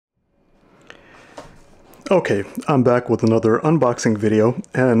Okay, I'm back with another unboxing video,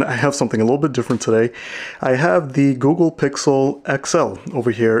 and I have something a little bit different today. I have the Google Pixel XL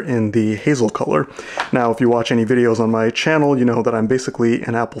over here in the hazel color. Now, if you watch any videos on my channel, you know that I'm basically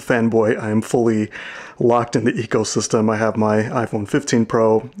an Apple fanboy. I am fully locked in the ecosystem. I have my iPhone 15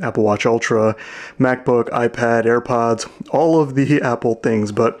 Pro, Apple Watch Ultra, MacBook, iPad, AirPods, all of the Apple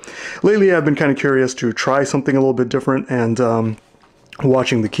things. But lately I've been kind of curious to try something a little bit different, and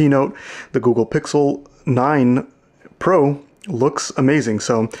watching the keynote, the Google Pixel 9 Pro looks amazing.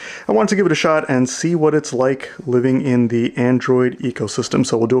 So I wanted to give it a shot and see what it's like living in the Android ecosystem.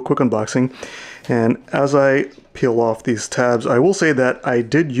 So we'll do a quick unboxing. And as I peel off these tabs, I will say that I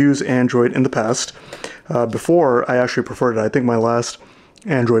did use Android in the past. Before, I actually preferred it. I think my last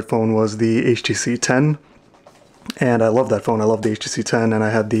Android phone was the HTC 10. And I love that phone. I love the HTC 10. And I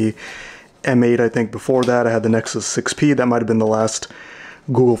had the M8, I think, before that. I had the Nexus 6P. That might have been the last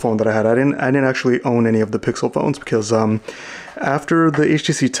Google phone that I had. I didn't actually own any of the Pixel phones because after the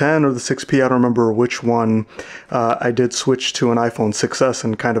HTC 10 or the 6P, I don't remember which one, I did switch to an iPhone 6S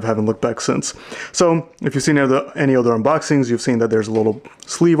and kind of haven't looked back since. So if you've seen any other unboxings, you've seen that there's a little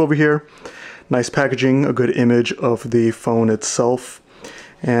sleeve over here. Nice packaging, a good image of the phone itself,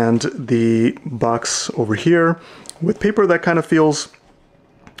 and the box over here with paper that kind of feels,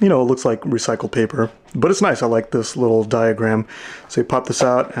 you know, it looks like recycled paper, but it's nice. I like this little diagram. So you pop this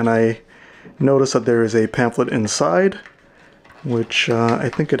out, and I notice that there is a pamphlet inside, which I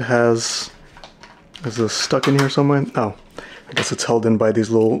think it has, is this stuck in here somewhere? Oh, I guess it's held in by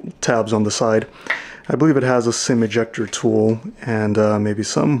these little tabs on the side. I believe it has a SIM ejector tool and maybe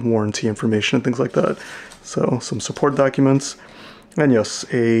some warranty information and things like that. So some support documents, and yes,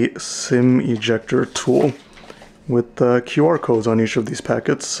 a SIM ejector tool with QR codes on each of these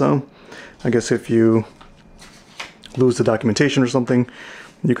packets. So I guess if you lose the documentation or something,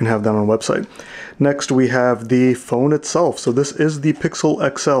 you can have that on a website. Next, we have the phone itself. So this is the Pixel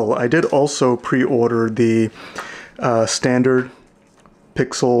XL. I did also pre-order the standard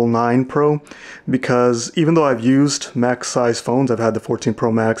Pixel 9 Pro because even though I've used Max-size phones, I've had the 14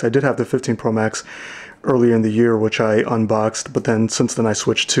 Pro Max, I did have the 15 Pro Max earlier in the year, which I unboxed, but then since then I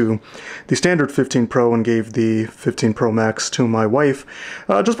switched to the standard 15 Pro and gave the 15 Pro Max to my wife,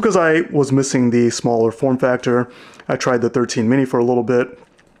 just because I was missing the smaller form factor. I tried the 13 mini for a little bit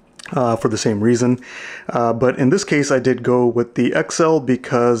for the same reason, but in this case I did go with the XL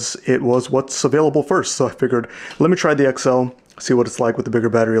because it was what's available first. So I figured, let me try the XL, see what it's like with the bigger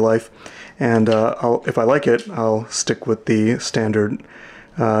battery life, and if I like it, I'll stick with the standard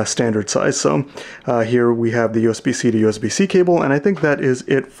size. So here we have the USB-C to USB-C cable, and I think that is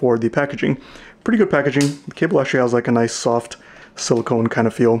it for the packaging. Pretty good packaging. The cable actually has like a nice soft silicone kind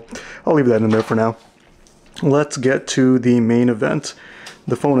of feel. I'll leave that in there for now. Let's get to the main event.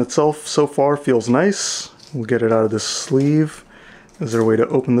 The phone itself so far feels nice. We'll get it out of this sleeve. Is there a way to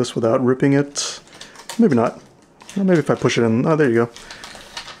open this without ripping it? Maybe not. Well, maybe if I push it in. Oh, there you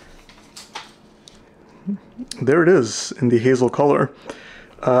go. There it is in the hazel color.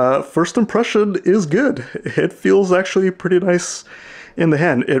 First impression is good. It feels actually pretty nice in the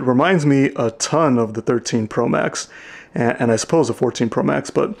hand. It reminds me a ton of the 13 Pro Max and I suppose a 14 Pro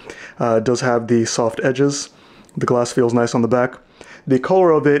Max, but it does have the soft edges. The glass feels nice on the back. The color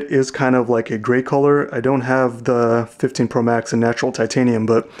of it is kind of like a gray color. I don't have the 15 Pro Max in natural titanium,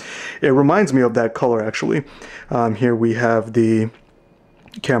 but it reminds me of that color actually. Here we have the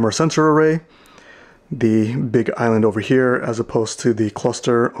camera sensor array, the big island over here as opposed to the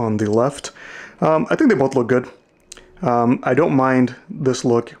cluster on the left. I think they both look good. I don't mind this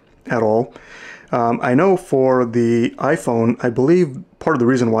look at all. I know for the iPhone, I believe part of the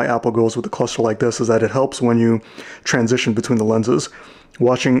reason why Apple goes with a cluster like this is that it helps when you transition between the lenses.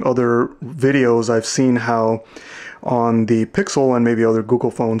 Watching other videos, I've seen how on the Pixel and maybe other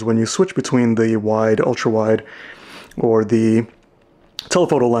Google phones, when you switch between the wide, ultra wide, or the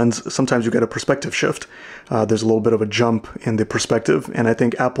telephoto lens, sometimes you get a perspective shift. There's a little bit of a jump in the perspective, and I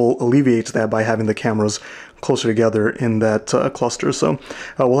think Apple alleviates that by having the cameras closer together in that cluster. So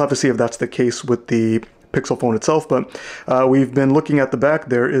we'll have to see if that's the case with the Pixel phone itself, but we've been looking at the back.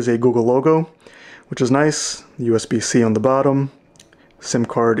 There is a Google logo, which is nice. USB-C on the bottom, SIM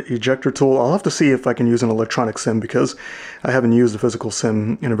card ejector tool. I'll have to see if I can use an electronic SIM because I haven't used a physical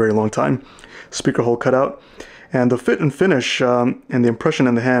SIM in a very long time. Speaker hole cutout. And the fit and finish and the impression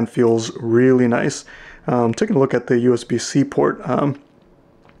in the hand feels really nice. Taking a look at the USB-C port,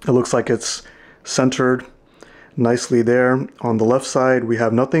 it looks like it's centered nicely there. On the left side, we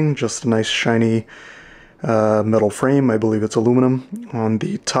have nothing, just a nice shiny metal frame. I believe it's aluminum. On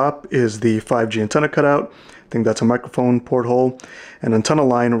the top is the 5G antenna cutout. I think that's a microphone port hole. An antenna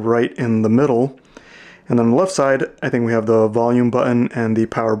line right in the middle. And then on the left side, I think we have the volume button and the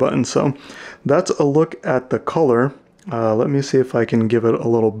power button. So that's a look at the color. Let me see if I can give it a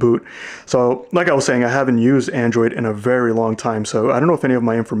little boot. So like I was saying, I haven't used Android in a very long time, so I don't know if any of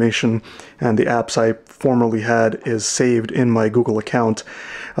my information and the apps I formerly had is saved in my Google account,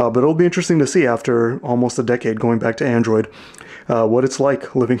 but it'll be interesting to see after almost a decade going back to Android, what it's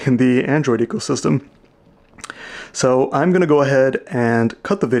like living in the Android ecosystem. So I'm going to go ahead and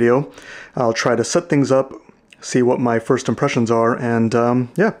cut the video. I'll try to set things up, see what my first impressions are, and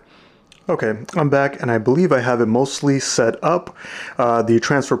yeah. Okay, I'm back and I believe I have it mostly set up. The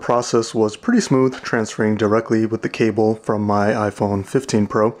transfer process was pretty smooth, transferring directly with the cable from my iPhone 15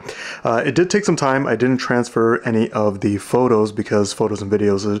 Pro. It did take some time. I didn't transfer any of the photos because photos and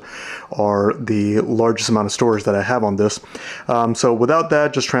videos are the largest amount of storage that I have on this. So without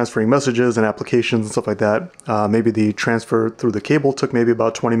that, just transferring messages and applications and stuff like that, maybe the transfer through the cable took maybe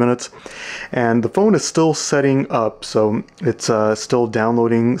about 20 minutes. And the phone is still setting up, so it's still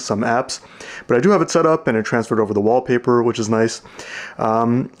downloading some apps. But I do have it set up and it transferred over the wallpaper, which is nice.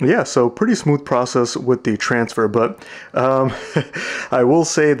 Yeah, so pretty smooth process with the transfer, but I will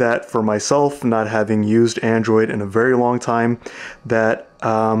say that for myself, not having used Android in a very long time, that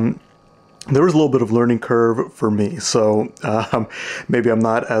there was a little bit of learning curve for me. So maybe I'm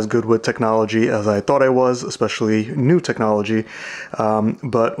not as good with technology as I thought I was, especially new technology.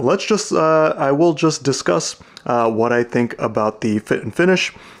 But let's just, I will just discuss what I think about the fit and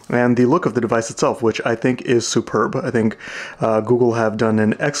finish and the look of the device itself, which I think is superb. I think Google have done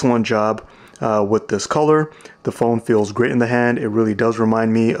an excellent job with this color. The phone feels great in the hand. It really does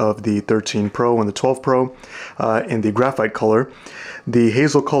remind me of the 13 Pro and the 12 Pro in the graphite color. The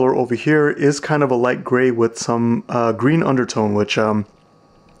hazel color over here is kind of a light gray with some green undertone, which I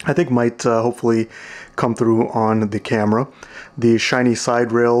think might hopefully come through on the camera. The shiny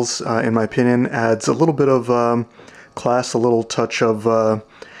side rails, in my opinion, adds a little bit of class, a little touch of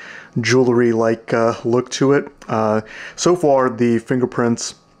jewelry-like look to it. So far, the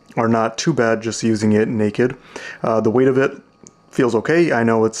fingerprints are not too bad just using it naked. The weight of it feels okay. I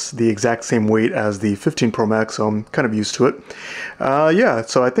know it's the exact same weight as the 15 Pro Max, so I'm kind of used to it. Yeah,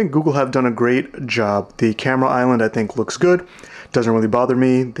 so I think Google have done a great job. The camera island, I think, looks good. Doesn't really bother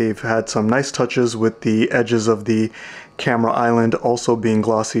me. They've had some nice touches with the edges of the camera island also being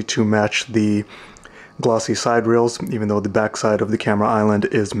glossy to match the glossy side rails, even though the back side of the camera island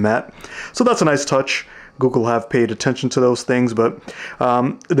is matte. So that's a nice touch. Google have paid attention to those things, but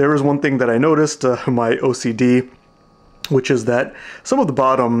there is one thing that I noticed, my OCD, which is that some of the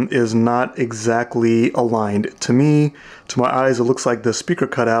bottom is not exactly aligned. To me, to my eyes, it looks like the speaker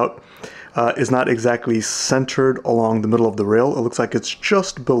cutout is not exactly centered along the middle of the rail. It looks like it's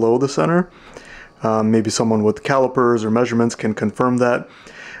just below the center. Maybe someone with calipers or measurements can confirm that.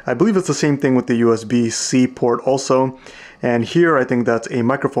 I believe it's the same thing with the USB-C port also. And here I think that's a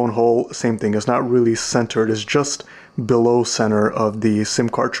microphone hole. Same thing, it's not really centered, it's just below center of the SIM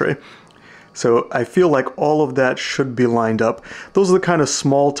card tray. So I feel like all of that should be lined up. Those are the kind of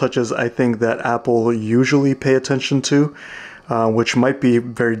small touches I think that Apple usually pay attention to, which might be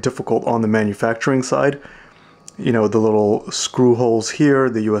very difficult on the manufacturing side. You know, the little screw holes here,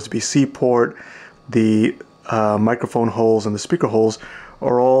 the USB-C port, the microphone holes and the speaker holes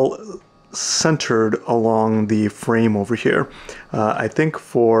are all centered along the frame over here. I think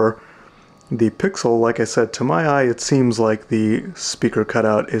for the Pixel, like I said, to my eye, it seems like the speaker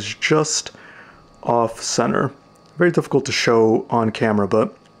cutout is just off center. Very difficult to show on camera,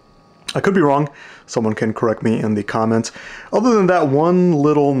 but I could be wrong. Someone can correct me in the comments. Other than that one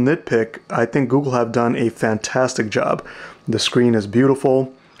little nitpick, I think Google have done a fantastic job. The screen is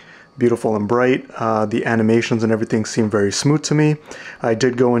beautiful. Beautiful and bright. The animations and everything seem very smooth to me. I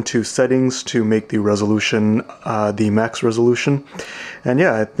did go into settings to make the resolution the max resolution. And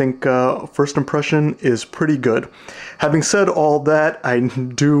yeah, I think first impression is pretty good. Having said all that, I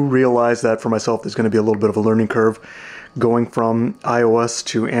do realize that for myself there's going to be a little bit of a learning curve going from iOS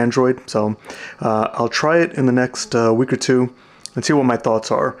to Android. So I'll try it in the next week or two and see what my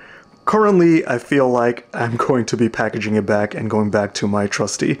thoughts are. Currently, I feel like I'm going to be packaging it back and going back to my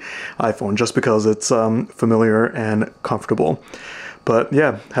trusty iPhone just because it's familiar and comfortable. But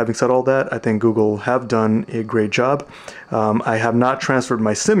yeah, having said all that, I think Google have done a great job. I have not transferred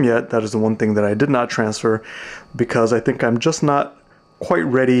my SIM yet. That is the one thing that I did not transfer because I think I'm just not quite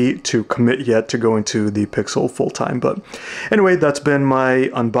ready to commit yet to going to the Pixel full-time. But anyway, that's been my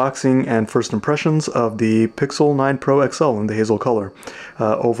unboxing and first impressions of the Pixel 9 Pro XL in the hazel color.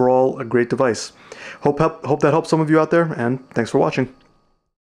 Overall, a great device. Hope that helps some of you out there, and thanks for watching.